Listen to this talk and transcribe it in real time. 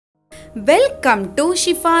Welcome to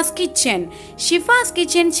Shifa's kitchen. Shifa's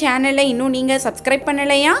kitchen சேனலை இன்னும் நீங்கள் சப்ஸ்கிரைப்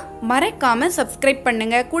பண்ணலையா? மறக்காமல் சப்ஸ்கிரைப்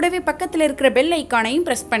பண்ணுங்கள். கூடவே பக்கத்தில் இருக்கிற பெல் ஐக்கானையும்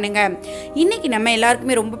ப்ரெஸ் பண்ணுங்கள். இன்றைக்கி நம்ம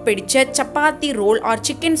எல்லாருக்குமே ரொம்ப பிடிச்ச chapati role or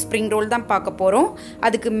chicken spring roll தான் பார்க்க போகிறோம்.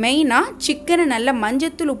 அதுக்கு மெயினாக சிக்கனை நல்லா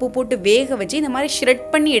மஞ்சத்தூள் உப்பு போட்டு வேக வச்சு இந்த மாதிரி ஷ்ரெட்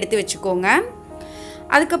பண்ணி எடுத்து வச்சுக்கோங்க.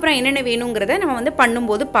 அதுக்கப்புறம் என்னென்ன வேணுங்கிறத நம்ம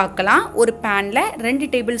பண்ணும்போது பார்க்கலாம். ஒரு பேனில் 2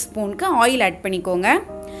 டேபிள் ஸ்பூனுக்கு ஆயில் ஆட் பண்ணிக்கோங்க.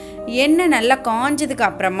 எண்ணெய் நல்லா காஞ்சதுக்கு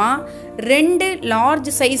அப்புறமா 2 லார்ஜ்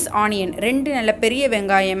சைஸ் ஆனியன், 2 நல்ல பெரிய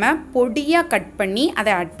வெங்காயமை பொடியாக கட் பண்ணி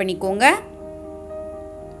அதை ஆட் பண்ணிக்கோங்க.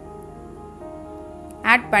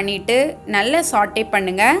 ஆட் பண்ணிவிட்டு நல்லா சாட்டே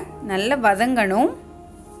பண்ணுங்கள். நல்லா வதங்கணும்,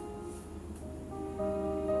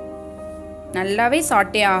 நல்லாவே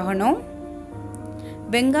சாட்டே ஆகணும்.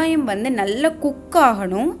 வெங்காயம் நல்லா குக்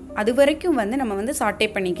ஆகணும். அது வரைக்கும் நம்ம சாட்டே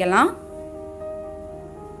பண்ணிக்கலாம்.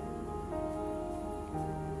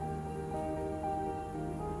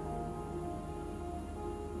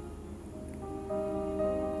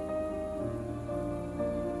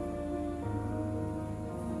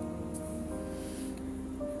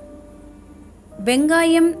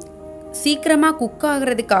 வெங்காயம் சீக்கிரமாக குக்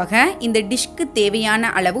ஆகிறதுக்காக இந்த டிஷ்க்கு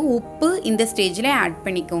தேவையான அளவு உப்பு இந்த ஸ்டேஜில் ஆட்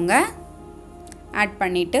பண்ணிக்கோங்க. ஆட்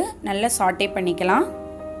பண்ணிவிட்டு நல்லா சாட்டே பண்ணிக்கலாம்.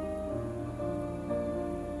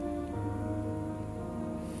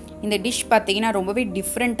 இந்த டிஷ் பார்த்திங்கன்னா ரொம்பவே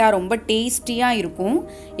டிஃப்ரெண்ட்டாக ரொம்ப டேஸ்டியாக இருக்கும்.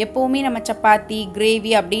 எப்போவுமே நம்ம சப்பாத்தி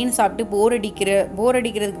கிரேவி அப்படின்னு சாப்பிட்டு போர்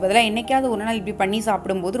அடிக்கிறதுக்கு பதிலாக என்றைக்காவது ஒரு நாள் இப்படி பண்ணி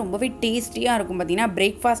சாப்பிடும்போது ரொம்பவே டேஸ்டியாக இருக்கும். பார்த்திங்கன்னா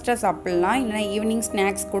பிரேக்ஃபாஸ்ட்டாக சாப்பிட்லாம், இல்லைனா ஈவினிங்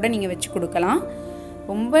ஸ்நாக்ஸ் கூட நீங்கள் வச்சு கொடுக்கலாம்.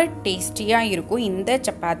 ரொம்ப டேஸ்டியாக இருக்கும் இந்த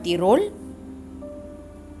சப்பாத்தி ரோல்.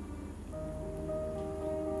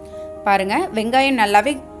 பாருங்கள், வெங்காயம்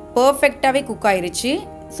நல்லாவே பர்ஃபெக்டாகவே குக் ஆயிருச்சு.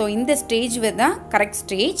 ஸோ இந்த ஸ்டேஜ் தான் கரெக்ட்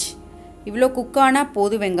ஸ்டேஜ். இவ்வளோ குக்கானால்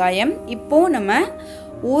போதும் வெங்காயம். இப்போது நம்ம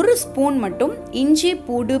 1 ஸ்பூன் மட்டும் இஞ்சி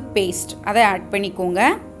பூடு பேஸ்ட் அதை ஆட் பண்ணிக்கோங்க.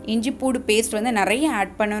 இஞ்சி பூடு பேஸ்ட் நிறைய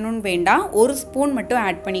ஆட் பண்ணணும்னு வேண்டாம், 1 ஸ்பூன் மட்டும்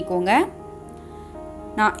ஆட் பண்ணிக்கோங்க.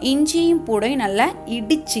 நான் இஞ்சியும் பூடையும் நல்லா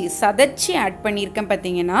இடித்து சதைச்சி ஆட் பண்ணியிருக்கேன்.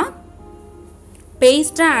 பார்த்தீங்கன்னா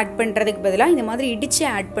பேஸ்ட்டாக ஆட் பண்ணுறதுக்கு பதிலாக இந்த மாதிரி இடித்து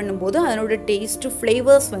ஆட் பண்ணும்போது அதனோட டேஸ்ட்டு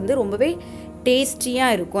ஃப்ளேவர்ஸ் ரொம்பவே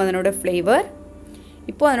டேஸ்டியாக இருக்கும். அதனோட ஃப்ளேவர்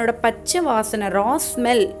இப்போது அதனோட பச்சை வாசனை ரா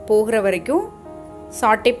ஸ்மெல் போகிற வரைக்கும்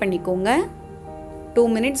சாட்டே பண்ணிக்கோங்க. 2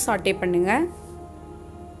 மினிட்ஸ் சாட்டே பண்ணுங்கள்.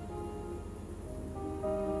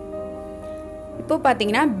 இப்போ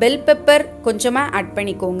பார்த்தீங்கன்னா பெல் பெப்பர் கொஞ்சமாக ஆட்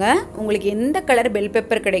பண்ணிக்கோங்க. உங்களுக்கு எந்த கலர் பெல்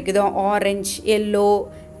பெப்பர் கிடைக்குதோ, ஆரஞ்சு, எல்லோ,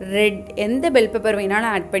 ரெட், எந்த பெல் பெப்பர்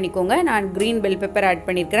வேணாலும் ஆட் பண்ணிக்கோங்க. நான் க்ரீன் பெல் பெப்பர் ஆட்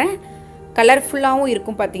பண்ணியிருக்கிறேன். கலர்ஃபுல்லாகவும்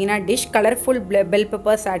இருக்கும். பார்த்தீங்கன்னா dish colourful bell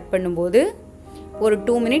peppers add பண்ணும்போது ஒரு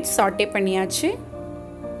 2 மினிட்ஸ் சாட்டே பண்ணியாச்சு.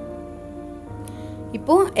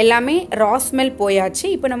 இப்போது எல்லாமே ரா ஸ்மெல் போயாச்சு.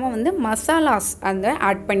 இப்போ நம்ம மசாலாஸ்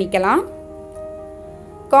ஆட் பண்ணிக்கலாம்.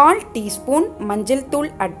 1/4 டீஸ்பூன் மஞ்சள்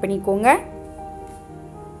தூள் ஆட் பண்ணிக்கோங்க.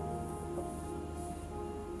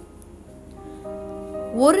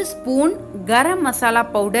 1 spoon garam masala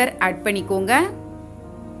powder add பண்ணிக்கோங்க.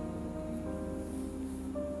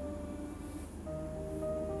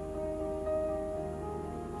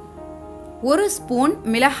 1 ஸ்பூன்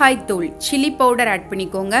மிளகாய் தூள் சில்லி பவுடர் ஆட்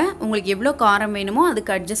பண்ணிக்கோங்க. உங்களுக்கு எவ்வளோ காரம் வேணுமோ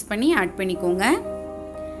அதுக்கு அட்ஜஸ்ட் பண்ணி ஆட் பண்ணிக்கோங்க.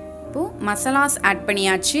 இப்போது மசாலாஸ் ஆட்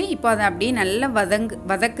பண்ணியாச்சு. இப்போ அதை அப்படியே நல்லா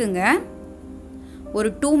வதக்குங்க.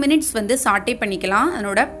 ஒரு 2 மினிட்ஸ் சாட்டே பண்ணிக்கலாம்.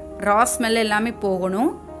 அதனோட ரா ஸ்மெல் எல்லாமே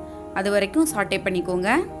போகணும். அது வரைக்கும் சாட்டே பண்ணிக்கோங்க.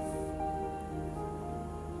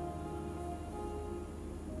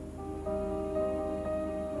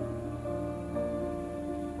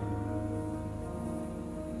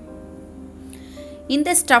 இந்த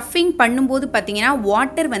ஸ்டஃபிங் பண்ணும்போது பார்த்தீங்கன்னா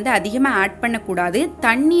வாட்டர் அதிகமாக ஆட் பண்ணக்கூடாது.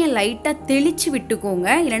 தண்ணியை லைட்டாக தெளித்து விட்டுக்கோங்க.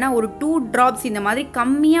 இல்லைனா ஒரு 2 ட்ராப்ஸ் இந்த மாதிரி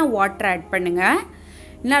கம்மியாக வாட்டர் ஆட் பண்ணுங்கள்.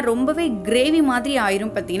 இல்லைனா ரொம்பவே கிரேவி மாதிரி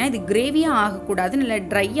ஆயிரும். பார்த்தீங்கன்னா இது கிரேவியாக ஆகக்கூடாது, நல்லா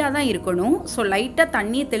ட்ரையாக தான் இருக்கணும். ஸோ லைட்டாக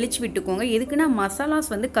தண்ணியை தெளித்து விட்டுக்கோங்க. எதுக்குன்னா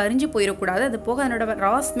மசாலாஸ் கரிஞ்சு போயிடக்கூடாது, அது போக அதனோட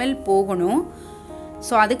ரா ஸ்மெல் போகணும்.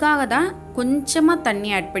 ஸோ அதுக்காக தான் கொஞ்சமாக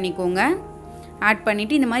தண்ணி ஆட் பண்ணிக்கோங்க. ஆட்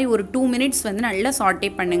பண்ணிவிட்டு இந்த மாதிரி ஒரு 2 மினிட்ஸ் நல்லா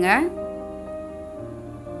சாட்டே பண்ணுங்கள்.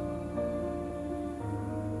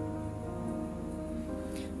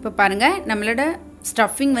 இப்போ பாருங்கள், நம்மளோட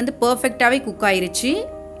ஸ்டஃபிங் பர்ஃபெக்டாகவே குக் ஆயிருச்சு.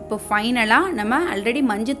 இப்போ ஃபைனலாக நம்ம ஆல்ரெடி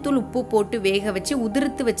மஞ்சத்தூள் உப்பு போட்டு வேக வச்சு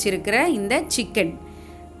உதிர்த்து வச்சுருக்கிற இந்த சிக்கன்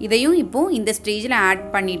இதையும் இப்போது இந்த ஸ்டேஜில் ஆட்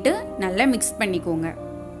பண்ணிவிட்டு நல்லா மிக்ஸ் பண்ணிக்கோங்க.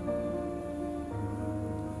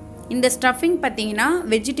 இந்த ஸ்டஃபிங் பார்த்தீங்கன்னா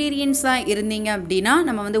வெஜிடேரியன்ஸாக இருந்தீங்க அப்படின்னா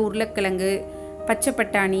நம்ம உருளைக்கிழங்கு, பச்சை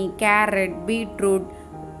பட்டாணி, கேரட், பீட்ரூட்,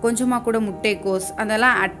 கொஞ்சமாக கூட முட்டைக்கோஸ்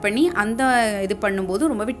அதெல்லாம் ஆட் பண்ணி இது பண்ணும்போது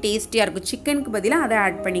ரொம்பவே டேஸ்டியாக இருக்கும். சிக்கனுக்கு பதிலாக அதை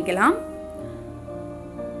ஆட் பண்ணிக்கலாம்.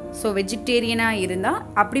 ஸோ வெஜிடேரியனாக இருந்தால்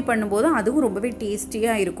அப்படி பண்ணும்போது அதுவும் ரொம்பவே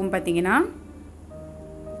டேஸ்டியாக இருக்கும் பார்த்தீங்கன்னா.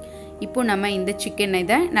 இப்போ நம்ம இந்த சிக்கன்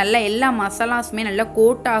இதை நல்லா எல்லா மசாலாஸுமே நல்லா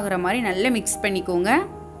கோட் ஆகிற மாதிரி நல்லா மிக்ஸ் பண்ணிக்கோங்க.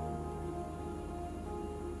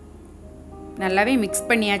 நல்லாவே மிக்ஸ்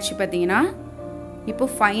பண்ணியாச்சு பார்த்தீங்கன்னா. இப்போ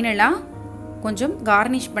ஃபைனலாக கொஞ்சம்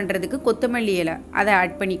கார்னிஷ் பண்ணுறதுக்கு கொத்தமல்லி இலை அதை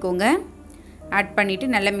ஆட் பண்ணிக்கோங்க. ஆட் பண்ணிவிட்டு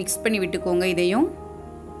நல்லா மிக்ஸ் பண்ணி விட்டுக்கோங்க. இதையும்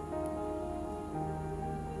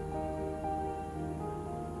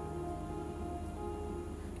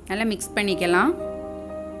நல்லா மிக்ஸ் பண்ணிக்கலாம்.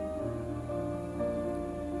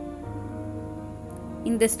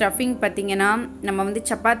 இந்த ஸ்டஃபிங் பார்த்திங்கன்னா நம்ம வந்து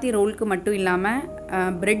சப்பாத்தி ரோலுக்கு மட்டும் இல்லாமல்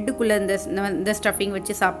ப்ரெட்டுக்குள்ளே இந்த ஸ்டஃபிங்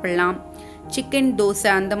வச்சு சாப்பிட்லாம். சிக்கன் தோசை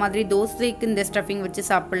அந்த மாதிரி தோசைக்கு இந்த ஸ்டஃபிங் வச்சு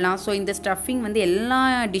சாப்பிட்லாம். ஸோ இந்த ஸ்டஃபிங் வந்து எல்லா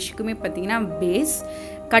டிஷ்ஷுக்குமே பார்த்திங்கன்னா பேஸ்.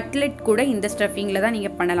 கட்லெட் கூட இந்த ஸ்டஃபிங்கில் தான்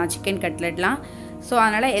நீங்கள் பண்ணலாம், சிக்கன் கட்லெட்லாம். ஸோ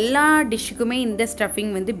அதனால் எல்லா டிஷ்ஷுக்குமே இந்த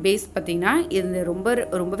ஸ்டஃபிங் வந்து பேஸ் பார்த்திங்கன்னா இது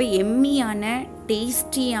ரொம்பவே எம்மியான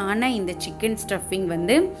டேஸ்டியான இந்த சிக்கன் ஸ்டஃபிங்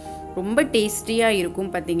வந்து ரொம்ப டேஸ்டியாக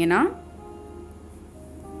இருக்கும் பார்த்திங்கன்னா.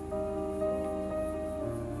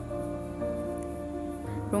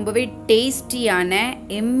 ரொம்பவே டேஸ்டியான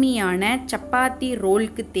எம்மியான சப்பாத்தி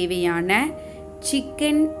ரோலுக்கு தேவையான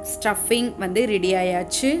சிக்கன் ஸ்டஃபிங் வந்து ரெடி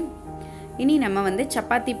ஆயாச்சு. இனி நம்ம வந்து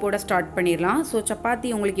சப்பாத்தி போட ஸ்டார்ட் பண்ணிடலாம். ஸோ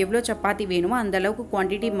சப்பாத்தி உங்களுக்கு எவ்வளோ சப்பாத்தி வேணுமோ அந்த அளவுக்கு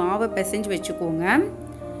குவான்டிட்டி மாவை பிசைஞ்சு வச்சுக்கோங்க.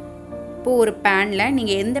 இப்போது ஒரு பேனில்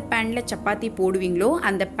நீங்கள் எந்த பேனில் சப்பாத்தி போடுவீங்களோ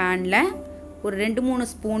அந்த பேனில் ஒரு 2-3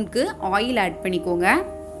 ஸ்பூனுக்கு ஆயில் ஆட் பண்ணிக்கோங்க.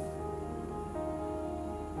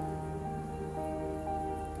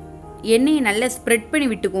 எண்ணெயை நல்லா ஸ்ப்ரெட் பண்ணி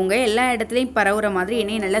விட்டுக்கோங்க. எல்லா இடத்துலையும் பரவுற மாதிரி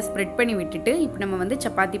எண்ணெயை நல்லா ஸ்ப்ரெட் பண்ணி விட்டுட்டு இப்போ நம்ம வந்து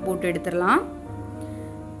சப்பாத்தி போட்டு எடுத்துடலாம்.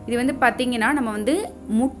 இது வந்து பார்த்திங்கன்னா நம்ம வந்து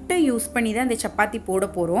முட்டை யூஸ் பண்ணி தான் இந்த சப்பாத்தி போட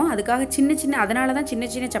போகிறோம். அதுக்காக அதனால தான் சின்ன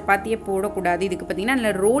சின்ன சப்பாத்தியை போடக்கூடாது. இதுக்கு பார்த்திங்கன்னா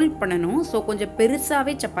நல்லா ரோல் பண்ணணும். ஸோ கொஞ்சம்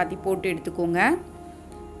பெருசாகவே சப்பாத்தி போட்டு எடுத்துக்கோங்க.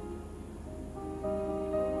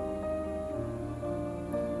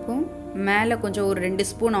 இப்போ மேலே கொஞ்சம் ஒரு 2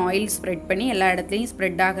 ஸ்பூன் ஆயில் ஸ்ப்ரெட் பண்ணி எல்லா இடத்துலையும்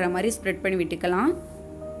ஸ்ப்ரெட் ஆகிற மாதிரி ஸ்ப்ரெட் பண்ணி விட்டுக்கலாம்.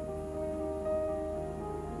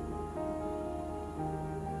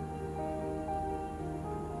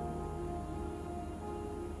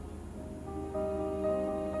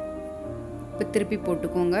 இப்போ திருப்பி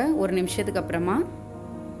போட்டுக்கோங்க ஒரு நிமிஷத்துக்கு அப்புறமா.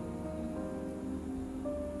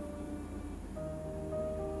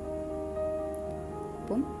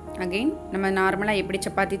 இப்போ அகைன் நம்ம நார்மலாக எப்படி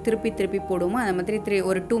சப்பாத்தி திருப்பி போடுவோமோ அந்த மாதிரி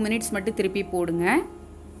ஒரு 2 மினிட்ஸ் மட்டும் திருப்பி போடுங்க.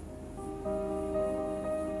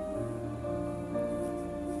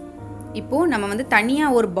 இப்போது நம்ம வந்து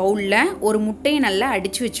தனியாக ஒரு பவுலில் ஒரு முட்டையை நல்லா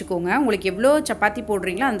அடித்து வச்சுக்கோங்க. உங்களுக்கு எவ்வளோ சப்பாத்தி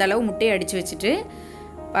போடுறீங்களோ அந்த அளவு முட்டையை அடித்து வச்சுட்டு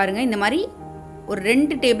பாருங்கள். இந்த மாதிரி ஒரு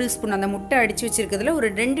 2 டேபிள் ஸ்பூன் அந்த முட்டை அடித்து வச்சுருக்கிறதுல ஒரு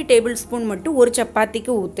 2 டேபிள் ஸ்பூன் மட்டும் ஒரு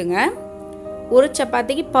சப்பாத்திக்கு ஊற்றுங்க. ஒரு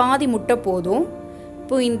சப்பாத்திக்கு பாதி முட்டை போதும்.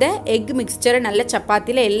 இப்போது இந்த எக் மிக்சரை நல்ல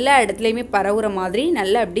சப்பாத்தியில் எல்லா இடத்துலையுமே பரவுற மாதிரி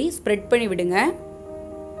நல்லா அப்படி ஸ்ப்ரெட் பண்ணி விடுங்க.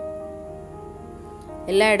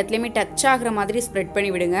 எல்லா இடத்துலையுமே டச் ஆகிற மாதிரி ஸ்ப்ரெட்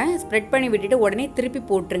பண்ணி விடுங்க. ஸ்ப்ரெட் பண்ணி விட்டுட்டு உடனே திருப்பி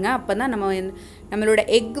போட்டுருங்க. அப்போ தான் நம்மளோட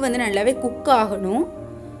எக் வந்து நல்லாவே குக் ஆகணும்.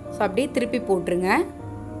 ஸோ அப்படியே திருப்பி போட்டுருங்க.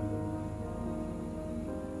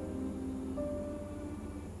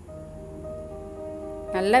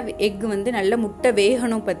 நல்லா எக் வந்து நல்ல முட்டை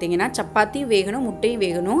வேகணும் பார்த்திங்கன்னா. சப்பாத்தியும் வேகணும் முட்டையும்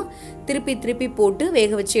வேகணும். திருப்பி போட்டு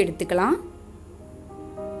வேக வச்சு எடுத்துக்கலாம்.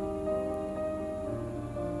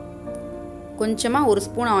 கொஞ்சமாக ஒரு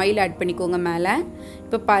ஸ்பூன் ஆயில் ஆட் பண்ணிக்கோங்க மேலே.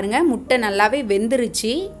 இப்போ பாருங்கள் முட்டை நல்லாவே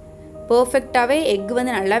வெந்துருச்சு. பர்ஃபெக்டாகவே எக்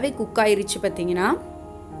வந்து நல்லாவே குக் ஆயிருச்சு பார்த்திங்கன்னா.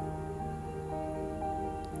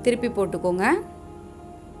 திருப்பி போட்டுக்கோங்க.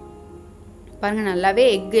 பாருங்கள் நல்லாவே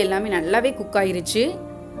எக் எல்லாமே நல்லாவே குக் ஆயிருச்சு.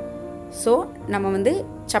 ஸோ நம்ம வந்து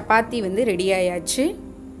சப்பாத்தி வந்து ரெடி ஆயாச்சு.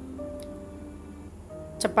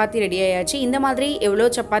 இந்த மாதிரி எவ்வளோ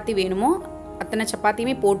சப்பாத்தி வேணுமோ அத்தனை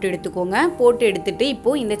சப்பாத்தியுமே போட்டு எடுத்துக்கோங்க. போட்டு எடுத்துட்டு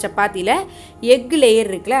இப்போது இந்த சப்பாத்தியில் எக்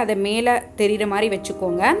லேயர் இருக்குல்ல அதை மேலே தெரிகிற மாதிரி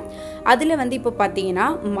வச்சுக்கோங்க. அதில் வந்து இப்போ பார்த்தீங்கன்னா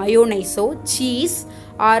மயோனைஸோ சீஸ்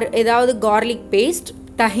ஆர் ஏதாவது கார்லிக் பேஸ்ட்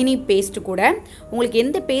tahini பேஸ்ட் கூட உங்களுக்கு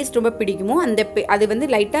எந்த பேஸ்ட் ரொம்ப பிடிக்குமோ அது வந்து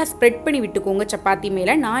லைட்டாக ஸ்ப்ரெட் பண்ணி விட்டுக்கோங்க சப்பாத்தி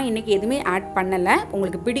மேலே. நான் இன்றைக்கி எதுவுமே ஆட் பண்ணலை.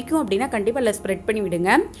 உங்களுக்கு பிடிக்கும் அப்படின்னா கண்டிப்பாக அதில் ஸ்ப்ரெட் பண்ணி விடுங்க.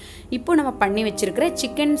 இப்போ நம்ம பண்ணி வச்சுருக்கிற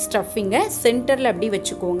சிக்கன் ஸ்டஃபிங்கை சென்டரில் அப்படி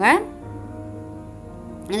வச்சுக்கோங்க.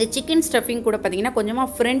 அந்த சிக்கன் ஸ்டஃபிங் கூட பார்த்தீங்கன்னா கொஞ்சமாக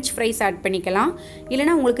ஃப்ரெஞ்ச் ஃப்ரைஸ் ஆட் பண்ணிக்கலாம்.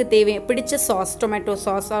 இல்லைனா உங்களுக்கு பிடிச்ச sauce tomato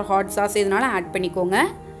sauce R hot sauce எதுனால ஆட் பண்ணிக்கோங்க.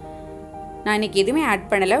 நான் இன்றைக்கி எதுவுமே ஆட்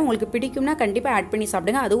பண்ணலை. உங்களுக்கு பிடிக்கும்னா கண்டிப்பாக ஆட் பண்ணி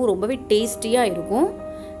சாப்பிடுங்க. அதுவும் ரொம்பவே டேஸ்டியாக இருக்கும்.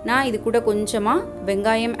 நான் இது கூட கொஞ்சமாக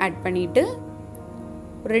வெங்காயம் ஆட் பண்ணிவிட்டு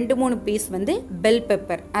 2-3 பீஸ் வந்து பெல்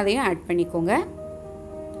பெப்பர் அதையும் ஆட் பண்ணிக்கோங்க.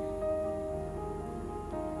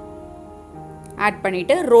 ஆட்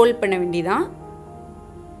பண்ணிவிட்டு ரோல் பண்ண வேண்டியதான்.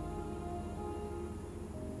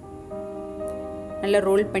 நல்லா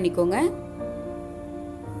ரோல் பண்ணிக்கோங்க.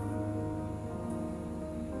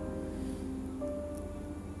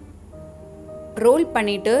 ரோல்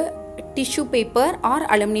பண்ணிவிட்டு tissue paper R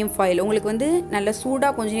aluminium foil, உங்களுக்கு வந்து நல்ல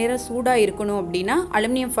சூடாக கொஞ்சம் நேரம் சூடாக இருக்கணும் அப்படின்னா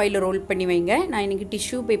அலுமினியம் ஃபாயிலில் ரோல் பண்ணி வைங்க. நான் இன்றைக்கி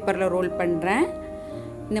டிஷ்யூ பேப்பரில் ரோல் பண்ணுறேன்.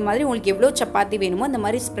 இந்த மாதிரி உங்களுக்கு எவ்வளோ சப்பாத்தி வேணுமோ அந்த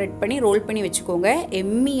மாதிரி ஸ்ப்ரெட் பண்ணி ரோல் பண்ணி வச்சுக்கோங்க.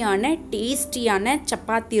 எம்மியான டேஸ்டியான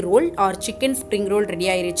chapati role or chicken spring roll ready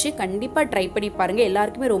ஆயிருச்சு. கண்டிப்பாக ட்ரை பண்ணி பாருங்கள்,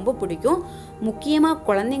 எல்லாருக்குமே ரொம்ப பிடிக்கும். முக்கியமாக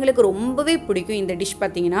குழந்தைங்களுக்கு ரொம்பவே பிடிக்கும் இந்த டிஷ்.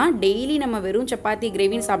 பார்த்தீங்கன்னா டெய்லி நம்ம வெறும் சப்பாத்தி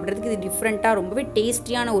கிரேவின்னு சாப்பிட்றதுக்கு இது டிஃப்ரெண்ட்டாக ரொம்பவே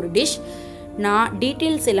டேஸ்டியான ஒரு டிஷ். நான்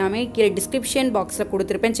டீட்டெயில்ஸ் எல்லாமே கீழே டிஸ்கிரிப்ஷன் பாக்ஸில்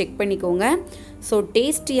கொடுத்துருப்பேன், செக் பண்ணிக்கோங்க. ஸோ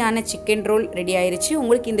டேஸ்டியான சிக்கன் ரோல் ரெடி ஆயிருச்சு.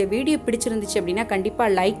 உங்களுக்கு இந்த வீடியோ பிடிச்சிருந்துச்சு அப்படின்னா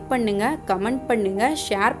கண்டிப்பாக லைக் பண்ணுங்கள், கமெண்ட் பண்ணுங்கள்,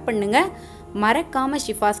 ஷேர் பண்ணுங்கள். மறக்காமல்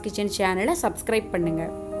ஷிஃபாஸ் கிச்சன் சேனலை சப்ஸ்கிரைப்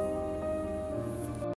பண்ணுங்கள்.